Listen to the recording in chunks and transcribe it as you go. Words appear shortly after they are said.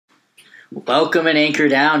Welcome and anchor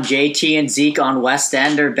down. JT and Zeke on West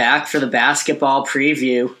End are back for the basketball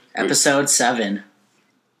preview, episode 7.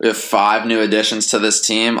 We have 5 new additions to this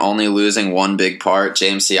team, only losing one big part,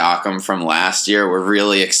 James Siakam from last year. We're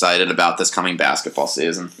really excited about this coming basketball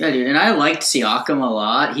season. Yeah, dude, and I liked Siakam a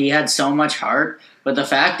lot. He had so much heart, but the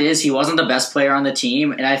fact is he wasn't the best player on the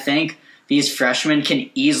team, and I think these freshmen can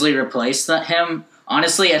easily replace him.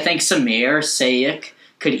 Honestly, I think Samir Sayik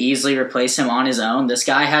could easily replace him on his own. This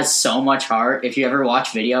guy has so much heart. If you ever watch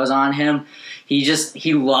videos on him,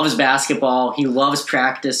 he loves basketball. He loves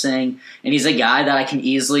practicing, and he's a guy that I can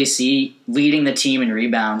easily see leading the team in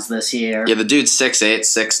rebounds this year. Yeah, the dude's 6'8",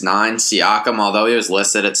 6'9". Siakam, although he was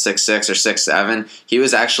listed at 6'6" or 6'7", he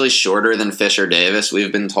was actually shorter than Fisher Davis,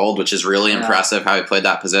 we've been told, which is really impressive how he played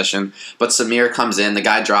that position. But Samir comes in. The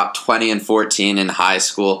guy dropped 20 and 14 in high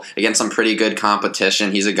school against some pretty good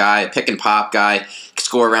competition. He's a guy, pick and pop guy,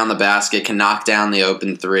 score around the basket, can knock down the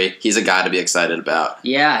open three. He's a guy to be excited about.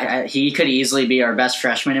 Yeah, he could easily be our best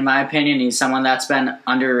freshman in my opinion. He's someone that's been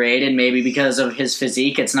underrated maybe because of his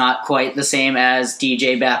physique. It's not quite the same as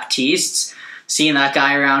DJ Baptiste's. Seeing that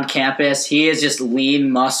guy around campus, he is just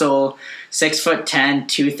lean muscle, 6'10",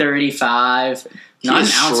 235. Not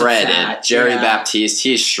he's an ounce shredded. Of fat. Jerry Baptiste,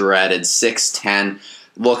 he's shredded, 6'10".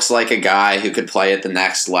 Looks like a guy who could play at the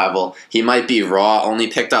next level. He might be raw, only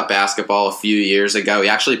picked up basketball a few years ago. He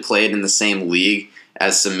actually played in the same league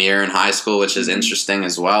as Samir in high school, which is interesting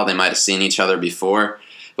as well. They might have seen each other before.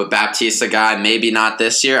 But Baptiste, a guy, maybe not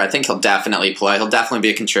this year. I think he'll definitely play. He'll definitely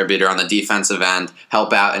be a contributor on the defensive end,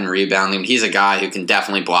 help out in rebounding. He's a guy who can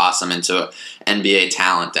definitely blossom into an NBA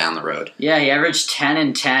talent down the road. Yeah, he averaged 10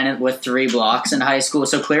 and 10 with 3 blocks in high school,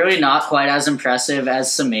 so clearly not quite as impressive as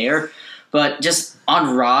Samir. But just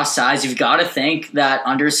on raw size, you've got to think that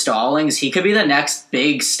under Stallings, he could be the next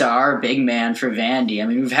big star, big man for Vandy. I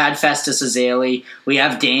mean, we've had Festus Ezeli. We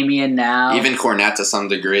have Damian now. Even Cornette to some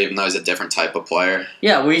degree, even though he's a different type of player.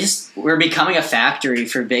 Yeah, we're becoming a factory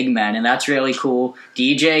for big men, and that's really cool.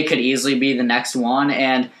 DJ could easily be the next one,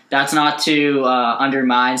 and that's not to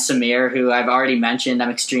undermine Samir, who I've already mentioned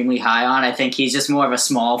I'm extremely high on. I think he's just more of a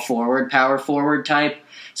small forward, power forward type.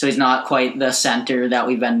 So he's not quite the center that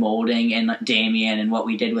we've been molding in Damian and what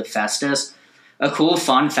we did with Festus. A cool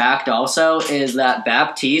fun fact also is that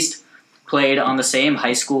Baptiste played on the same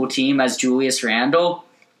high school team as Julius Randle,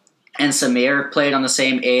 and Samir played on the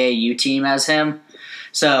same AAU team as him.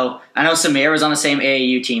 So I know Samir was on the same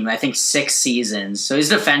AAU team, I think 6 seasons. So he's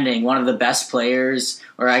defending one of the best players,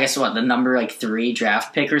 or I guess the number 3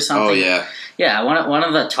 draft pick or something. Oh, yeah. Yeah, one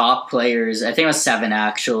of the top players. I think it was 7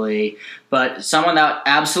 actually. But someone that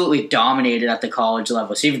absolutely dominated at the college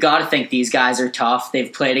level. So you've got to think these guys are tough.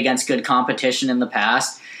 They've played against good competition in the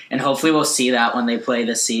past. And hopefully we'll see that when they play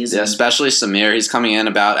this season. Yeah, especially Samir. He's coming in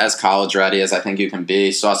about as college ready as I think you can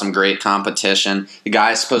be. Saw some great competition. The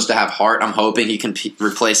guy is supposed to have heart. I'm hoping he can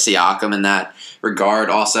replace Siakam in that regard.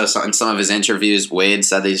 Also, in some of his interviews, Wade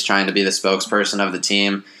said that he's trying to be the spokesperson of the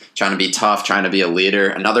team, trying to be tough, trying to be a leader.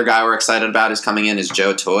 Another guy we're excited about who's coming in is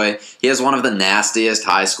Joe Toye. He has one of the nastiest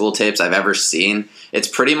high school tapes I've ever seen. It's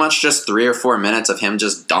pretty much just 3 or 4 minutes of him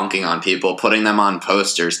just dunking on people, putting them on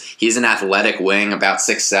posters. He's an athletic wing, about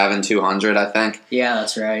 6'7", 200, I think. Yeah,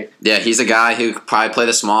 that's right. Yeah, he's a guy who could probably play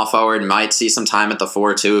the small forward, might see some time at the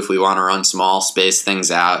 4 too if we want to run small, space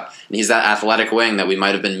things out. And he's that athletic wing that we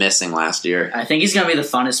might have been missing last year. I think he's going to be the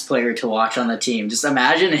funnest player to watch on the team. Just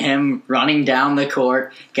imagine him running down the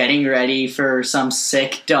court, getting ready for some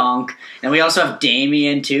sick dunk. And we also have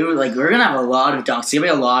Damian too. We're going to have a lot of dunks. It's going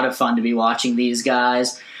to be a lot of fun to be watching these guys.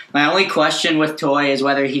 My only question with Toye is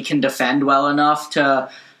whether he can defend well enough to,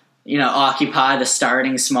 occupy the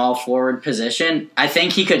starting small forward position. I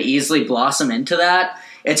think he could easily blossom into that.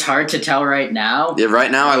 It's hard to tell right now. Yeah,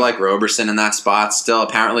 right now I like Roberson in that spot still.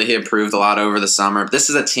 Apparently he improved a lot over the summer.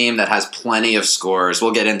 This is a team that has plenty of scorers.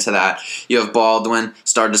 We'll get into that. You have Baldwin,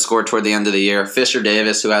 started to score toward the end of the year. Fisher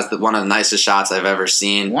Davis, who has one of the nicest shots I've ever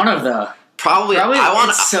seen. One of the... Probably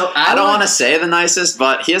I don't want to say the nicest,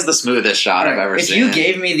 but he has the smoothest shot I've ever seen. If you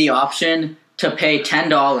gave me the option to pay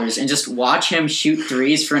 $10 and just watch him shoot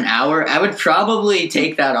threes for an hour, I would probably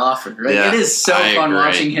take that offer. It is so fun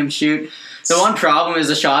watching him shoot. The one problem is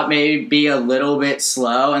the shot may be a little bit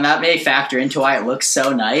slow, and that may factor into why it looks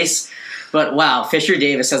so nice. But wow, Fisher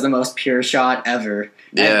Davis has the most pure shot ever.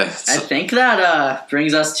 Yeah, I think that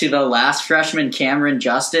brings us to the last freshman, Cameron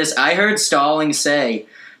Justice. I heard Stallings say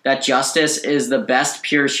that Justice is the best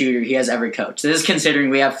pure shooter he has ever coached. This is considering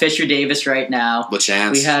we have Fisher Davis right now.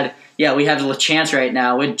 LaChance. We have LaChance right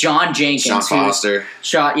now with John Jenkins. Sean Foster.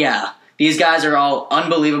 These guys are all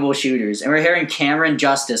unbelievable shooters. And we're hearing Cameron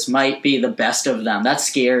Justice might be the best of them. That's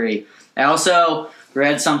scary. I also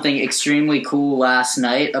read something extremely cool last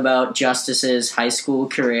night about Justice's high school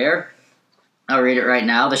career. I'll read it right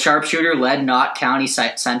now. The sharpshooter led Knott County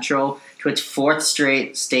Central to its 4th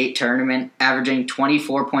straight state tournament, averaging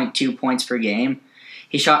 24.2 points per game.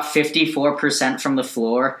 He shot 54% from the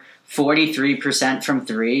floor, 43% from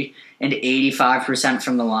 3, and 85%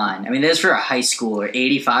 from the line. I mean, this is for a high schooler,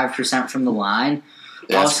 85% from the line.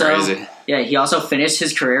 That's crazy. Yeah, he also finished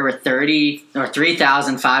his career with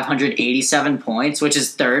 3,587 points, which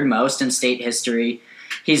is 3rd most in state history.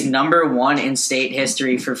 He's number 1 in state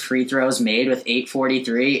history for free throws made with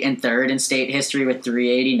 843 and 3rd in state history with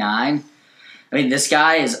 389. I mean, this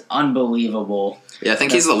guy is unbelievable. Yeah, I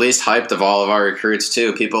think he's the least hyped of all of our recruits,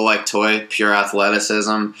 too. People like Toy, pure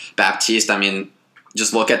athleticism. Baptiste, I mean,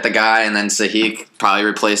 just look at the guy, and then Sahik probably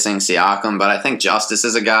replacing Siakam. But I think Justice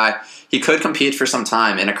is a guy, he could compete for some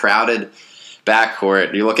time in a crowded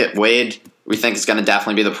backcourt. You look at Wade, we think is going to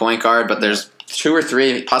definitely be the point guard, but there's 2 or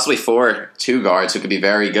 3, possibly 4 2 guards who could be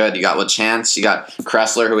very good. You got LaChance, you got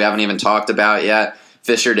Kressler, who we haven't even talked about yet,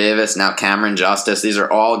 Fisher Davis, now Cameron Justice. These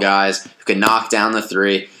are all guys who can knock down the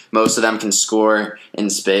 3. Most of them can score in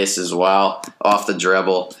space as well, off the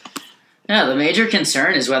dribble. Yeah, the major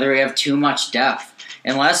concern is whether we have too much depth.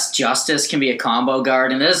 Unless Justice can be a combo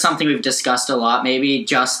guard, and this is something we've discussed a lot, maybe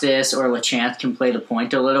Justice or LaChance can play the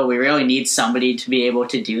point a little. We really need somebody to be able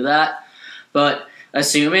to do that. But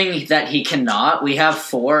assuming that he cannot, we have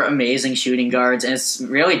 4 amazing shooting guards, and it's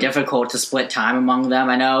really difficult to split time among them.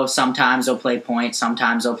 I know sometimes they'll play point,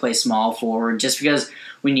 sometimes they'll play small forward, just because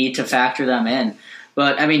we need to factor them in.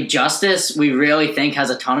 But, I mean, Justice, we really think has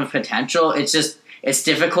a ton of potential. It's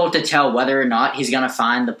difficult to tell whether or not he's going to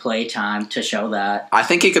find the play time to show that. I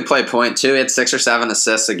think he could play point, too. He had 6 or 7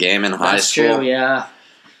 assists a game in high school. That's true, yeah.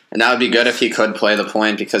 And that would be good if he could play the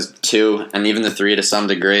point, because 2, and even the 3 to some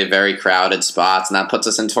degree, very crowded spots. And that puts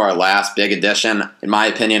us into our last big addition. In my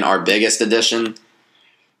opinion, our biggest addition,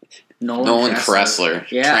 Nolan Kressler.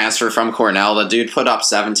 Yeah. Transfer from Cornell. The dude put up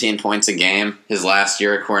 17 points a game his last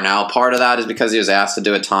year at Cornell. Part of that is because he was asked to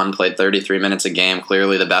do a ton, played 33 minutes a game,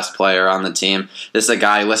 clearly the best player on the team. This is a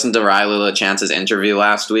guy, listened to Riley LaChance's interview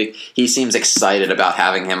last week. He seems excited about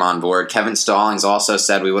having him on board. Kevin Stallings also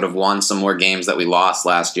said we would have won some more games that we lost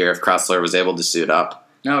last year if Kressler was able to suit up.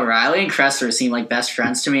 No, Riley and Kressler seem like best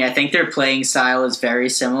friends to me. I think their playing style is very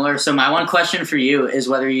similar. So my one question for you is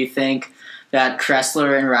whether you think that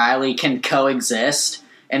Kressler and Riley can coexist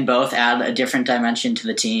and both add a different dimension to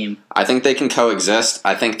the team. I think they can coexist.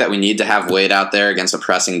 I think that we need to have Wade out there against a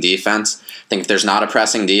pressing defense. I think if there's not a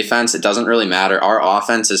pressing defense, it doesn't really matter. Our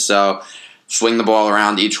offense is so swing the ball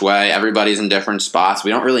around each way. Everybody's in different spots.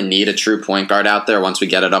 We don't really need a true point guard out there once we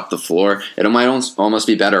get it up the floor. It might almost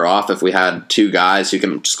be better off if we had 2 guys who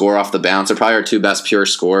can score off the bounce. They're probably our 2 best pure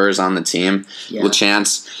scorers on the team. Yeah.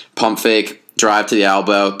 LaChance, pump fake, drive to the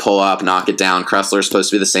elbow, pull up, knock it down. Kressler's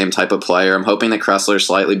supposed to be the same type of player. I'm hoping that Kressler's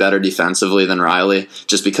slightly better defensively than Riley,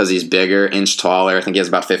 just because he's bigger, inch taller. I think he has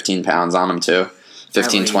about 15 pounds on him, too.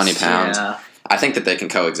 15, 20 pounds. Yeah. I think that they can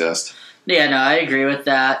coexist. Yeah, no, I agree with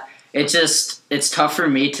that. It's tough for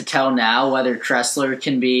me to tell now whether Kressler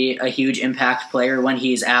can be a huge impact player when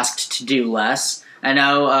he's asked to do less. I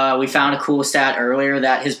know we found a cool stat earlier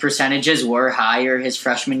that his percentages were higher his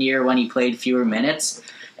freshman year when he played fewer minutes.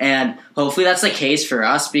 And hopefully that's the case for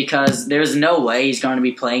us, because there's no way he's going to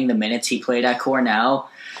be playing the minutes he played at Cornell.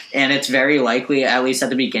 And it's very likely, at least at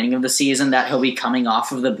the beginning of the season, that he'll be coming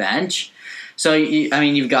off of the bench. So,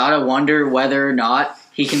 you've got to wonder whether or not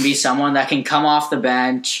he can be someone that can come off the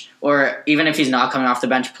bench, or even if he's not coming off the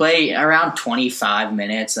bench, play around 25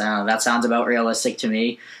 minutes. That sounds about realistic to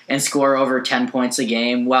me, and score over 10 points a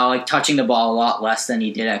game while touching the ball a lot less than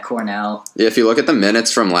he did at Cornell. Yeah, if you look at the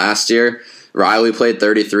minutes from last year, Riley played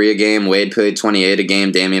 33 a game, Wade played 28 a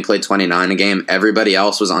game, Damian played 29 a game. Everybody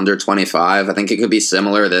else was under 25. I think it could be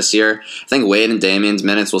similar this year. I think Wade and Damian's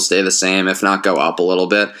minutes will stay the same, if not go up a little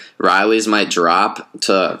bit. Riley's might drop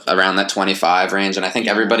to around that 25 range, and I think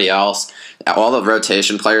everybody else, all the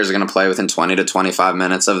rotation players are going to play within 20 to 25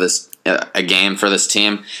 minutes of this a game for this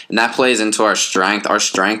team, and that plays into our strength. Our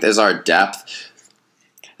strength is our depth,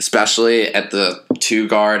 especially at the 2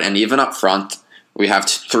 guard, and even up front. We have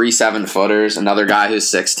 3 7-footers, another guy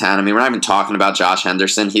who's 6'10". I mean, we're not even talking about Josh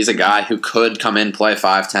Henderson. He's a guy who could come in, play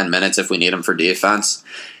 5-10 minutes if we need him for defense.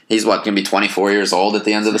 He's going to be 24 years old at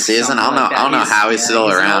the end of the season. I don't know how he's still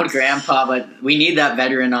around. He's an old grandpa, but we need that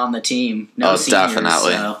veteran on the team. No seniors,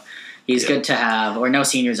 definitely. So He's good to have, or no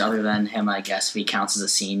seniors other than him, I guess, if he counts as a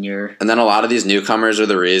senior. And then a lot of these newcomers are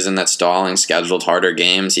the reason that Stalling scheduled harder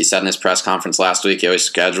games. He said in his press conference last week he always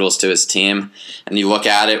schedules to his team. And you look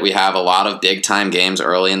at it, we have a lot of big-time games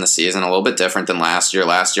early in the season, a little bit different than last year.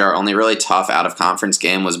 Last year, our only really tough out-of-conference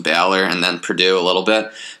game was Baylor and then Purdue a little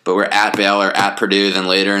bit. But we're at Baylor, at Purdue, then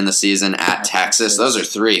later in the season at Texas. Those are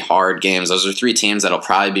 3 hard games. Those are 3 teams that will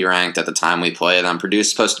probably be ranked at the time we play them. Purdue's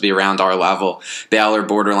supposed to be around our level. Baylor,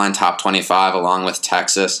 borderline top 25, along with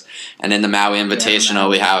Texas. And in the Maui Invitational,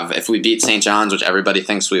 we have, if we beat St. John's, which everybody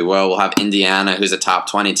thinks we will, we'll have Indiana, who's a top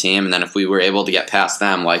 20 team. And then if we were able to get past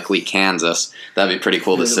them, likely Kansas, that'd be pretty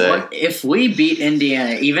cool to see. If we beat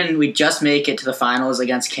Indiana, even we just make it to the finals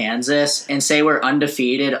against Kansas, and say we're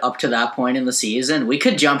undefeated up to that point in the season, we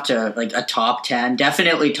could jump to like a top 10,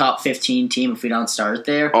 definitely top 15 team if we don't start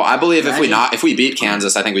there. Oh, I believe if we beat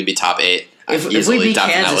Kansas, I think we'd be top 8. If we beat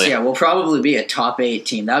Kansas, we'll probably be a top 8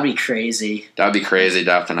 team. That'd be crazy. That'd be crazy,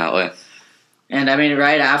 definitely. And I mean,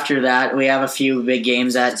 right after that, we have a few big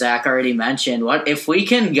games that Zach already mentioned. What if we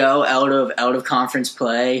can go out of conference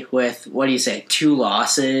play with 2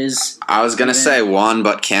 losses? I was gonna say 1,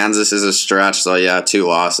 but Kansas is a stretch, so yeah, 2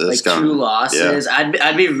 losses. 2 losses. Yeah.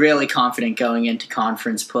 I'd be really confident going into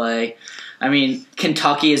conference play. I mean,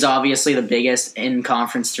 Kentucky is obviously the biggest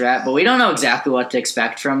in-conference threat, but we don't know exactly what to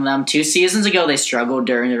expect from them. 2 seasons ago, they struggled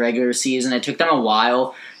during the regular season. It took them a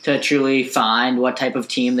while to truly find what type of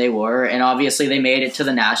team they were, and obviously they made it to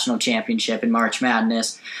the national championship in March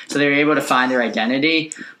Madness, so they were able to find their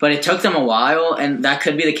identity, but it took them a while, and that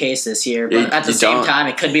could be the case this year. But at the same time,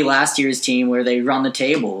 it could be last year's team where they run the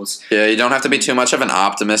tables. Yeah, you don't have to be too much of an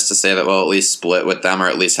optimist to say that we'll at least split with them, or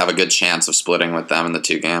at least have a good chance of splitting with them in the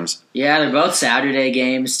 2 games. Yeah, they're both Saturday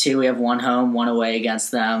games, too. We have 1 home, 1 away against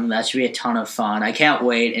them. That should be a ton of fun. I can't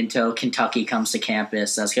wait until Kentucky comes to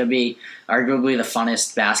campus. That's going to be arguably the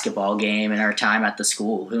funnest basketball game in our time at the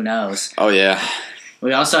school. Who knows? Oh, yeah.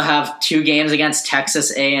 We also have 2 games against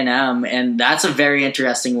Texas A&M, and that's a very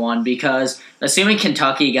interesting one because assuming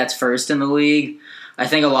Kentucky gets first in the league, I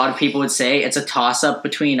think a lot of people would say it's a toss-up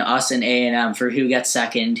between us and A&M for who gets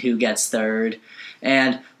second, who gets third.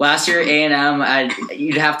 And last year, A&M,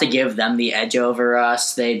 you'd have to give them the edge over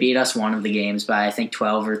us. They beat us one of the games by, I think,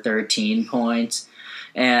 12 or 13 points.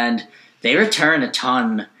 And they return a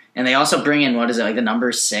ton. And they also bring in, the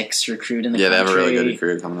number 6 recruit in the country. Yeah, they have a really good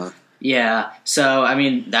recruit coming up. Yeah, so, I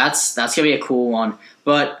mean, that's going to be a cool one.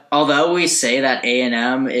 But although we say that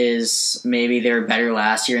A&M is maybe they were better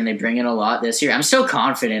last year and they bring in a lot this year, I'm still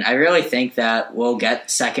confident. I really think that we'll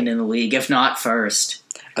get second in the league, if not first.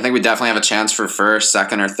 I think we definitely have a chance for first,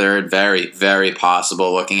 second, or third. Very, very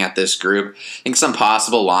possible looking at this group. I think some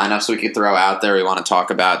possible lineups we could throw out there we want to talk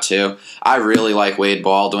about too. I really like Wade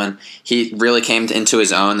Baldwin. He really came into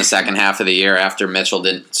his own the second half of the year after Mitchell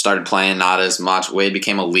started playing not as much. Wade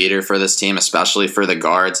became a leader for this team, especially for the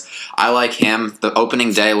guards. I like him. The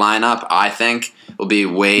opening day lineup, I think, will be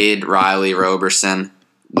Wade, Riley, Roberson,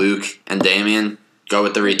 Luke, and Damian. Go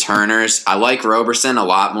with the returners. I like Roberson a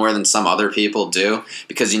lot more than some other people do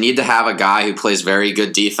because you need to have a guy who plays very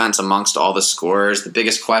good defense amongst all the scorers. The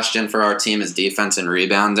biggest question for our team is defense and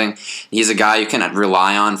rebounding. He's a guy you can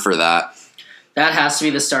rely on for that. That has to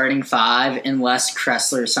be the starting 5 unless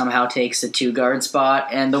Kressler somehow takes the 2-guard spot.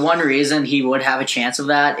 And the one reason he would have a chance of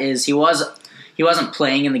that is he wasn't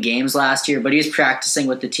playing in the games last year, but he was practicing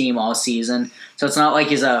with the team all season. So it's not like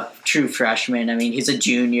he's a true freshman. I mean, he's a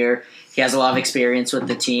junior. He has a lot of experience with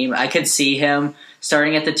the team. I could see him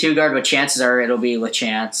starting at the 2-guard, but chances are it'll be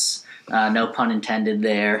LaChance. No pun intended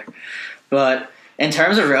there. But in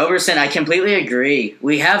terms of Roberson, I completely agree.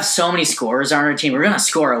 We have so many scorers on our team. We're going to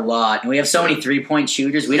score a lot. And we have so many 3-point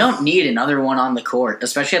shooters. We don't need another one on the court,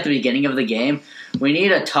 especially at the beginning of the game. We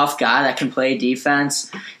need a tough guy that can play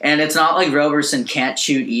defense. And it's not like Roberson can't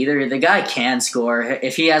shoot either. The guy can score.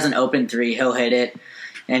 If he has an open 3, he'll hit it.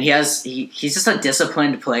 And he's just a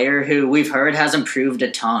disciplined player who we've heard has improved a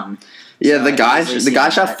ton. Yeah, the guy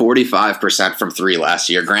shot 45% from 3 last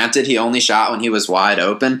year. Granted, he only shot when he was wide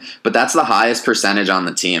open, but that's the highest percentage on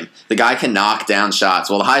the team. The guy can knock down shots.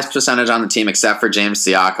 Well, the highest percentage on the team, except for James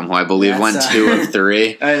Siakam, who I believe went 2 of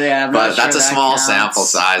 3. But that's a small sample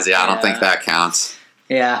size. Yeah, I don't think that counts.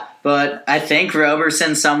 Yeah, but I think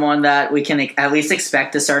Roberson's someone that we can at least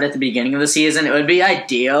expect to start at the beginning of the season. It would be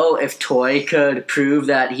ideal if Toy could prove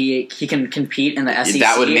that he can compete in the SEC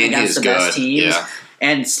that would mean against the best teams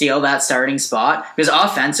and steal that starting spot. Because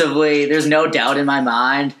offensively, there's no doubt in my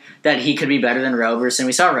mind that he could be better than Roberson.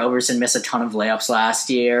 We saw Roberson miss a ton of layups last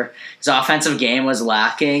year. His offensive game was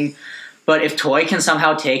lacking. But if Toy can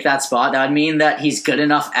somehow take that spot, that would mean that he's good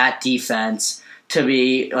enough at defense to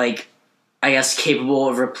be I guess, capable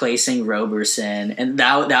of replacing Roberson, and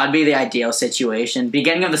that would be the ideal situation.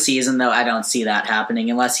 Beginning of the season, though, I don't see that happening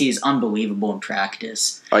unless he's unbelievable in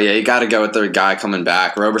practice. Oh, yeah, you got to go with the guy coming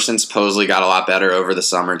back. Roberson supposedly got a lot better over the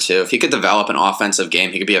summer, too. If he could develop an offensive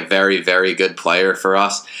game, he could be a very, very good player for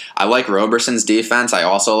us. I like Roberson's defense. I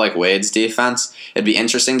also like Wade's defense. It'd be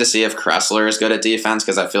interesting to see if Kressler is good at defense,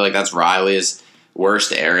 because I feel like that's Riley's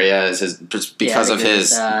worst area is because of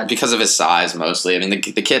his size mostly. I mean,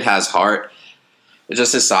 the kid has heart. It's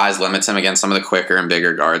just his size limits him against some of the quicker and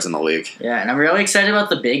bigger guards in the league. Yeah, and I'm really excited about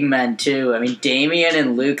the big men too. I mean, Damian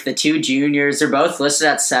and Luke, the two juniors, they're both listed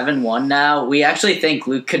at 7'1" now. We actually think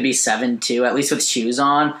Luke could be 7'2", at least with shoes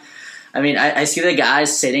on. I mean, I see the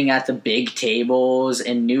guys sitting at the big tables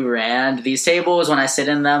in New Rand. These tables, when I sit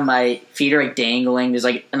in them, my feet are like dangling. There's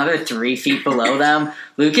like another 3 feet below them.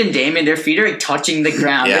 Luke and Damien, their feet are like touching the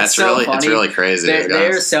ground. Yeah, it's so funny. It's really crazy.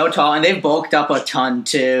 They're so tall, and they've bulked up a ton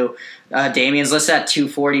too. Damien's listed at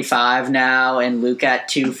 245 now, and Luke at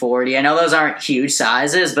 240. I know those aren't huge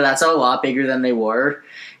sizes, but that's a lot bigger than they were.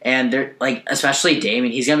 And they're like, especially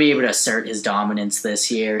Damien, he's going to be able to assert his dominance this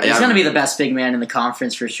year. He's going to be the best big man in the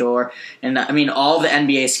conference for sure. And I mean, all the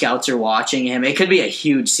NBA scouts are watching him. It could be a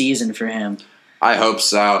huge season for him. I hope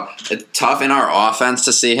so. It's tough in our offense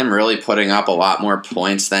to see him really putting up a lot more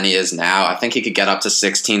points than he is now. I think he could get up to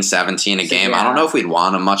 16, 17 a game. I don't know if we'd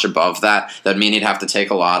want him much above that. That'd mean he'd have to take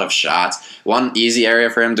a lot of shots. One easy area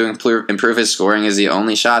for him to improve his scoring is he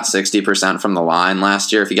only shot 60% from the line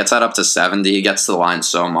last year. If he gets that up to 70, he gets to the line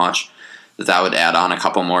so much that would add on a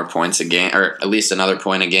couple more points a game, or at least another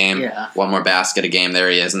point a game, one more basket a game. There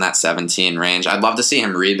he is in that 17 range. I'd love to see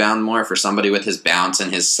him rebound more for somebody with his bounce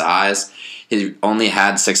and his size. He only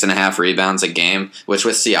had 6.5 rebounds a game, which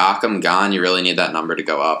with Siakam gone, you really need that number to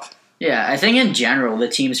go up. Yeah, I think in general, the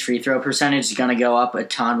team's free throw percentage is going to go up a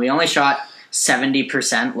ton. We only shot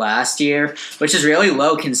 70% last year, which is really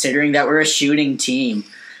low considering that we're a shooting team.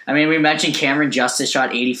 I mean, we mentioned Cameron Justice shot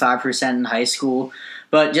 85% in high school,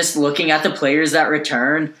 but just looking at the players that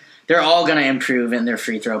return, they're all going to improve in their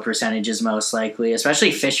free throw percentages most likely,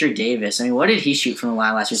 especially Fisher Davis. I mean, what did he shoot from the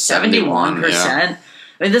line last year? 71%? Yeah.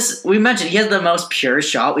 I mean, we mentioned he has the most pure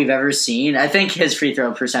shot we've ever seen. I think his free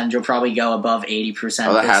throw percentage will probably go above 80%.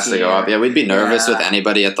 Oh, that has to go up. Yeah, we'd be nervous with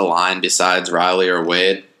anybody at the line besides Riley or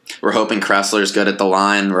Wade. We're hoping Kressler's good at the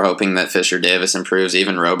line. We're hoping that Fisher Davis improves.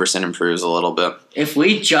 Even Roberson improves a little bit. If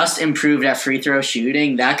we just improved at free throw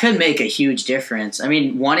shooting, that could make a huge difference. I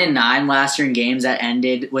mean, 1 in 9 last year in games that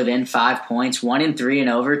ended within 5 points, 1 in 3 in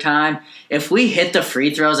overtime. If we hit the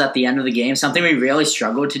free throws at the end of the game, something we really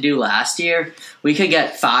struggled to do last year, we could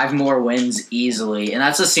get 5 more wins easily. And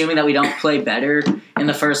that's assuming that we don't play better in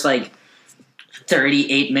the first,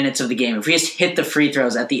 38 minutes of the game. If we just hit the free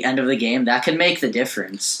throws at the end of the game, that could make the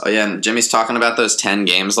difference. Oh, yeah, and Jimmy's talking about those 10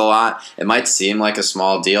 games a lot. It might seem like a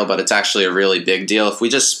small deal, but it's actually a really big deal. If we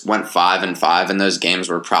just went 5-5 in those games,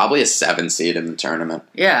 we're probably a 7 seed in the tournament.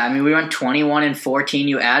 Yeah, I mean, we went 21-14.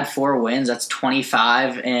 You add 4 wins, that's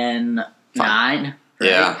 25-9. Right?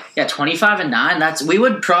 Yeah, 25-9. We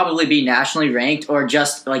would probably be nationally ranked, or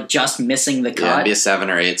just missing the cut. Yeah, it'd be a 7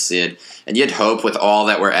 or 8 seed. And you'd hope with all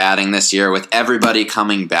that we're adding this year, with everybody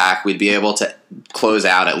coming back, we'd be able to close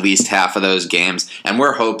out at least half of those games. And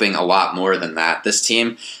we're hoping a lot more than that. This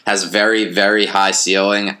team has very, very high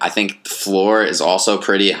ceiling. I think the floor is also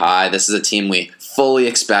pretty high. This is a team we fully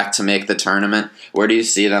expect to make the tournament. Where do you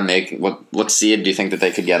see them make? What seed do you think that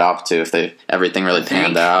they could get up to if everything really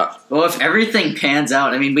panned out? Well, if everything pans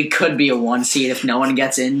out, I mean, we could be a 1 seed if no one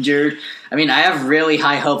gets injured. I mean, I have really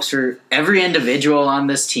high hopes for every individual on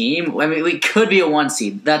this team. I mean, we could be a 1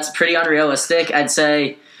 seed. That's pretty unrealistic. I'd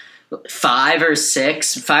say 5 or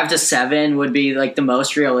 6, 5 to 7 would be the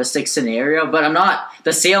most realistic scenario. But I'm not.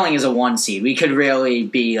 The ceiling is a 1 seed. We could really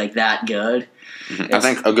be that good. I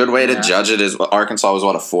think a good way to judge it is Arkansas was,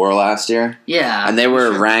 a 4 last year? Yeah. And they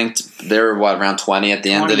were ranked, around 20 at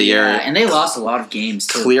the end of the year? Yeah, and they lost a lot of games,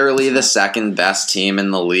 too. Clearly the second best team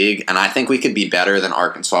in the league, and I think we could be better than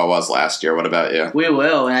Arkansas was last year. What about you? We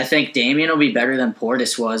will, and I think Damian will be better than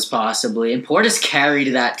Portis was, possibly. And Portis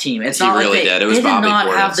carried that team. It's not really did. It was they Bobby did not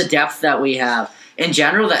Portis. Have the depth that we have. In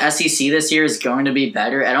general, the SEC this year is going to be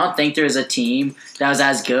better. I don't think there's a team that was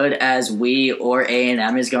as good as we or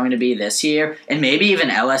A&M is going to be this year, and maybe even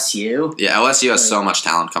LSU. Yeah, LSU has so much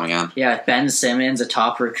talent coming in. Yeah, Ben Simmons, a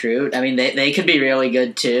top recruit. I mean, they could be really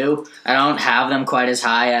good too. I don't have them quite as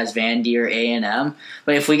high as Vandy or A&M,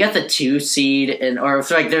 but if we get the 2 seed, or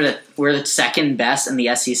if we're the second best in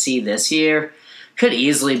the SEC this year, could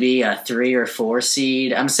easily be a 3 or 4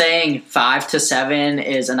 seed. I'm saying 5 to 7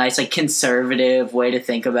 is a nice, like, conservative way to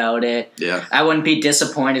think about it. Yeah. I wouldn't be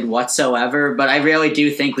disappointed whatsoever, but I really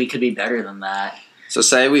do think we could be better than that. So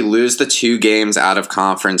say we lose the 2 games out of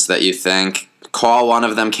conference that you think, call one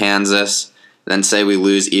of them Kansas, then say we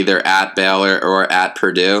lose either at Baylor or at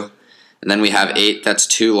Purdue, and then we have 8, that's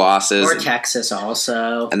 2 losses. Or Texas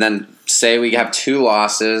also. And then say we have 2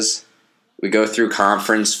 losses, we go through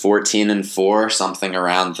conference 14-4, something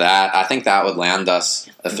around that. I think that would land us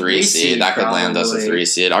a 3 seed. That could land us a 3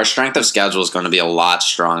 seed. Our strength of schedule is going to be a lot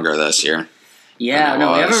stronger this year. Yeah,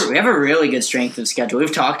 no, we have a really good strength of schedule.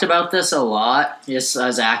 We've talked about this a lot, just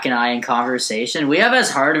Zach and I in conversation. We have as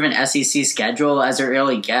hard of an SEC schedule as it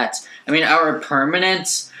really gets. I mean, our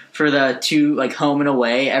permanents for the 2, like, home and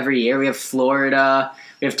away every year, we have Florida,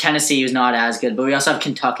 we have Tennessee, who's not as good, but we also have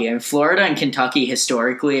Kentucky. I mean, Florida and Kentucky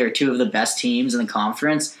historically are 2 of the best teams in the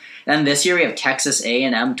conference. And this year we have Texas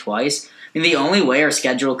A&M twice. I mean, the only way our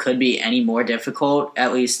schedule could be any more difficult,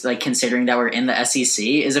 at least like considering that we're in the SEC,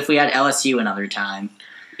 is if we had LSU another time.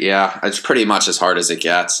 Yeah, it's pretty much as hard as it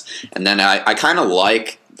gets. And then I kind of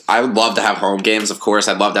I would love to have home games, of course.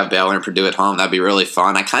 I'd love to have Baylor and Purdue at home. That'd be really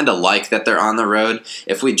fun. I kind of like that they're on the road.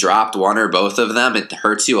 If we dropped one or both of them, it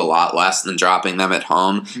hurts you a lot less than dropping them at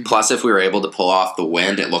home. Mm-hmm. Plus, if we were able to pull off the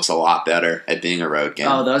win, it looks a lot better at being a road game.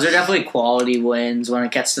 Oh, those are definitely quality wins when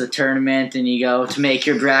it gets to the tournament and you go to make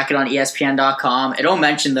your bracket on ESPN.com. It'll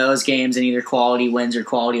mention those games in either quality wins or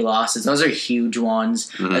quality losses. Those are huge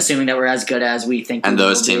ones, assuming that we're as good as we think we will be. And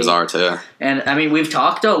those teams are, too. And, I mean, we've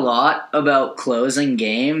talked a lot about closing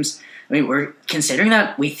games. I mean, we're considering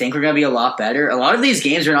that we think we're going to be a lot better. A lot of these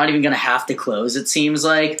games we're not even going to have to close, it seems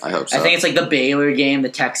like. I hope so. I think it's like the Baylor game, the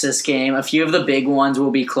Texas game. A few of the big ones will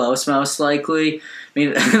be close, most likely. I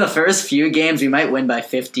mean, the first few games we might win by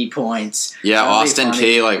 50 points. Yeah, Austin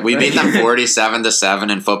P. Like, we beat them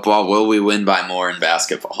 47-7 in football. Will we win by more in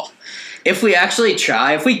basketball? If we actually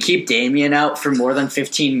try, if we keep Damian out for more than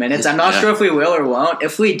 15 minutes, I'm not sure if we will or won't.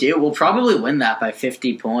 If we do, we'll probably win that by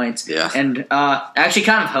 50 points. Yeah. And I actually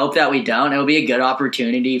kind of hope that we don't. It'll be a good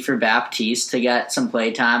opportunity for Baptiste to get some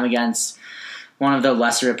play time against one of the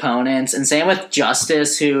lesser opponents. And same with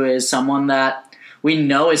Justice, who is someone that we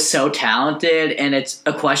know is so talented, and it's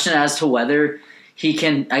a question as to whether he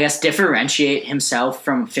can, I guess, differentiate himself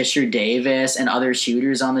from Fisher Davis and other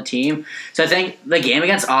shooters on the team. So I think the game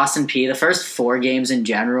against Austin P, the first 4 games in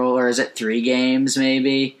general, or is it 3 games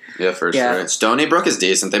maybe? Yeah, for sure. Stony Brook is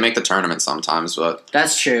decent. They make the tournament sometimes, but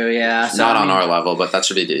that's true, yeah. So, not on our level, but that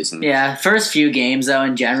should be decent. Yeah, first few games, though,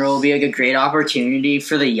 in general, will be like a great opportunity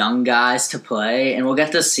for the young guys to play, and we'll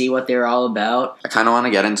get to see what they're all about. I kind of want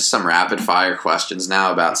to get into some rapid-fire questions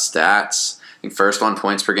now about stats. I think first one,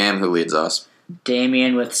 points per game. Who leads us?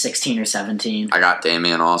 Damian with 16 or 17. I got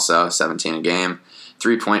Damian also, 17 a game.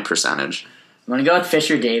 3-point percentage. I'm going to go with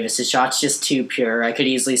Fisher Davis. His shot's just too pure. I could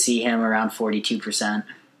easily see him around 42%.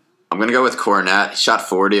 I'm going to go with Cornette. He shot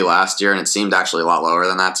 40 last year, and it seemed actually a lot lower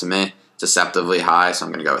than that to me. Deceptively high, so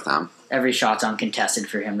I'm going to go with him. Every shot's uncontested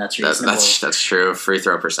for him. That's reasonable. That's true. Free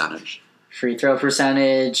throw percentage. Free throw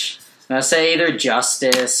percentage. I'm going to say either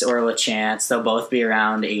Justice or LaChance. They'll both be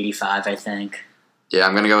around 85, I think. Yeah,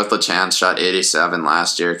 I'm going to go with LaChance. Shot 87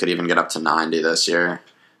 last year. Could even get up to 90 this year.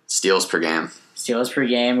 Steals per game. Steals per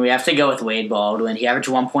game. We have to go with Wade Baldwin. He averaged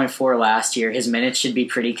 1.4 last year. His minutes should be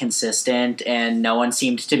pretty consistent, and no one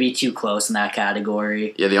seemed to be too close in that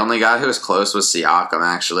category. Yeah, the only guy who was close was Siakam,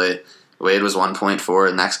 actually. Wade was 1.4.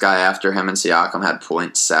 The next guy after him and Siakam had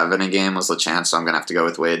 0.7 a game was LaChance, so I'm going to have to go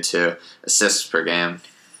with Wade, too. Assists per game.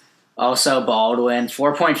 Also, Baldwin,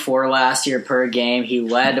 4.4 last year per game. He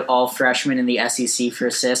led all freshmen in the SEC for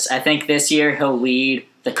assists. I think this year he'll lead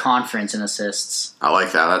the conference in assists. I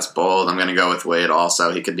like that. That's bold. I'm going to go with Wade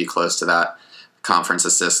also. He could be close to that conference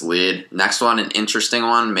assist lead. Next one, an interesting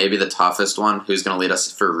one, maybe the toughest one. Who's going to lead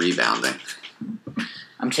us for rebounding?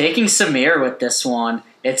 I'm taking Samir with this one.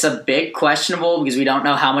 It's a bit questionable because we don't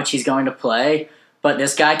know how much he's going to play. But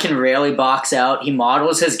this guy can really box out. He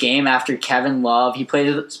models his game after Kevin Love. He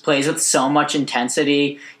plays with so much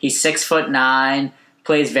intensity. He's 6'9",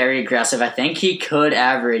 plays very aggressive. I think he could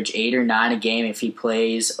average 8 or 9 a game if he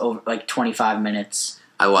plays over like 25 minutes.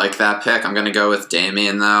 I like that pick. I'm going to go with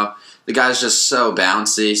Damian, though. The guy's just so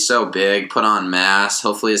bouncy, so big, put on mass.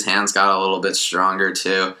 Hopefully his hands got a little bit stronger,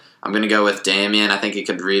 too. I'm going to go with Damian. I think he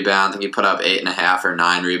could rebound. I think he put up 8.5 or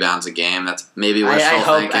 9 rebounds a game. That's maybe wishful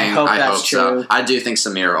thinking. I hope that's so. true. I do think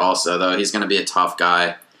Samir also, though. He's going to be a tough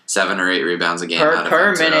guy. 7 or 8 rebounds a game.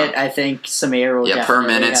 Per minute, I think Samir will. Yeah, per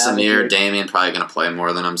minute, Samir, Damian probably going to play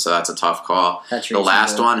more than him, so that's a tough call. That's the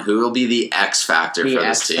last one. Who will be the X factor for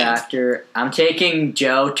this team? The X factor. I'm taking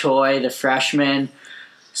Joe Toy, the freshman.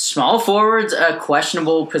 Small forward's a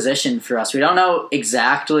questionable position for us. We don't know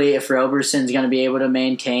exactly if Roberson's going to be able to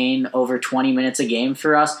maintain over 20 minutes a game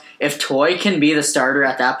for us. If Toy can be the starter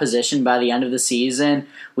at that position by the end of the season,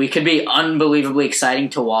 we could be unbelievably exciting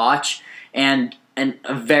to watch and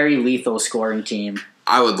a very lethal scoring team.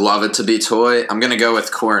 I would love it to be Toy. I'm going to go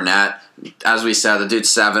with Cornette. As we said, the dude's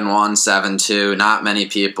 7'1", 7'2". Not many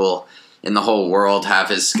people in the whole world have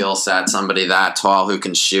his skill set, somebody that tall who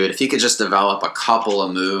can shoot. If he could just develop a couple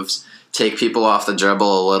of moves, take people off the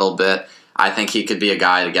dribble a little bit, I think he could be a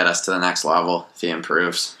guy to get us to the next level if he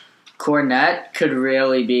improves. Cornette could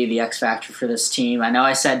really be the X factor for this team. I know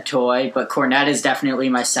I said Toy, but Cornette is definitely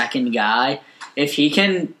my second guy. If he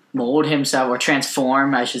can mold himself, or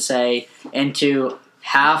transform, I should say, into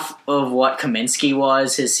half of what Kaminsky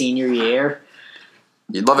was his senior year.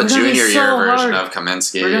 You'd love a junior year version of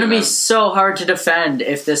Kaminsky. We're going to be so hard to defend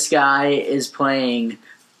if this guy is playing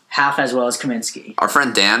half as well as Kaminsky. Our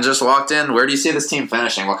friend Dan just walked in. Where do you see this team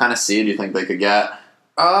finishing? What kind of seed do you think they could get?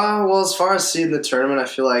 Well, as far as seed in the tournament, I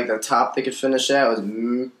feel like the top they could finish at was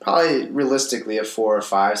probably realistically a 4 or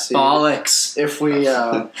 5 seed. Bollocks. If we,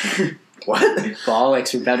 what?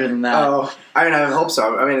 Bollocks. We're better than that. Oh, I mean, I hope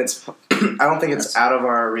so. I mean, it's. I don't think it's out of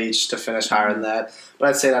our reach to finish higher than that, but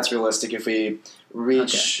I'd say that's realistic. If we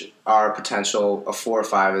reach our potential, a 4 or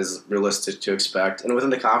 5 is realistic to expect. And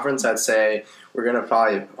within the conference, I'd say we're going to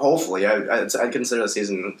probably, hopefully, I'd consider the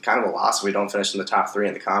season kind of a loss if we don't finish in the top 3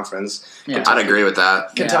 in the conference. Yeah, I'd agree with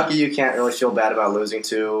that. Kentucky, you can't really feel bad about losing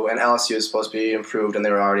to, and LSU is supposed to be improved, and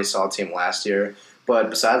they were already a solid team last year.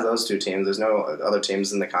 But besides those 2 teams, there's no other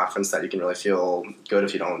teams in the conference that you can really feel good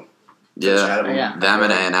if you don't. Yeah, them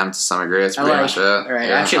and A&M to some degree. It's pretty much it.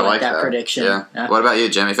 Right, I actually like that prediction. Yeah. What about you,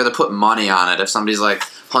 Jimmy? If you had to put money on it, if somebody's like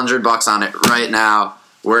 $100 on it right now,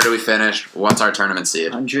 where do we finish? What's our tournament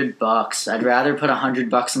seed? $100. I'd rather put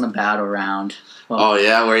 $100 on the battle round. Well,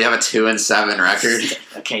 where you have a 2-7 record.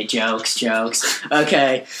 Okay, jokes.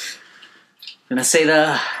 Okay, I'm gonna say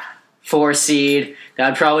the 4 seed. That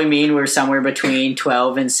would probably mean we're somewhere between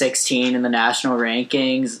 12 and 16 in the national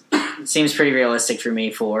rankings. Seems pretty realistic for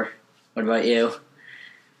me. 4. What about you?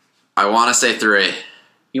 I want to say 3.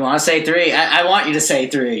 You want to say 3? I want you to say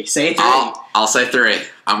 3. Say 3. I'll say 3.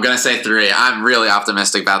 I'm going to say 3. I'm really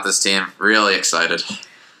optimistic about this team. Really excited.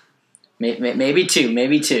 Maybe 2.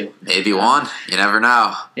 Maybe 2. Maybe 1. You never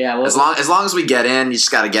know. Yeah. Well, as long as we get in, you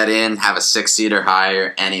just got to get in, have a 6 seed or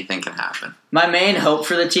higher. Anything can happen. My main hope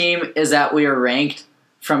for the team is that we are ranked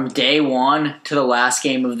from day 1 to the last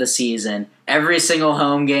game of the season. Every single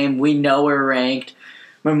home game, we know we're ranked.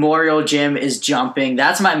 Memorial Gym is jumping.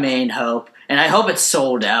 That's my main hope, and I hope it's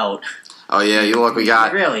sold out. Oh, yeah, we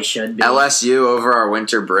got it really should be. LSU over our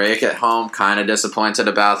winter break at home. Kind of disappointed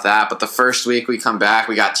about that, but the first week we come back,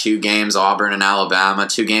 we got 2 games, Auburn and Alabama,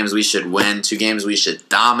 2 games we should win, 2 games we should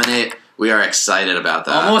dominate. We are excited about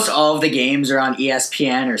that. Almost all of the games are on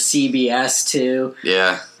ESPN or CBS, too.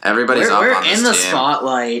 Yeah, everybody's up on this team. We're in the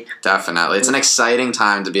spotlight. Definitely. It's an exciting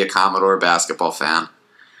time to be a Commodore basketball fan.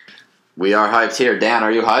 We are hyped here. Dan,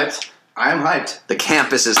 are you hyped? I am hyped. The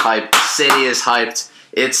campus is hyped. The city is hyped.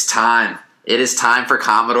 It's time. It is time for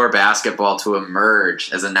Commodore basketball to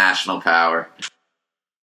emerge as a national power.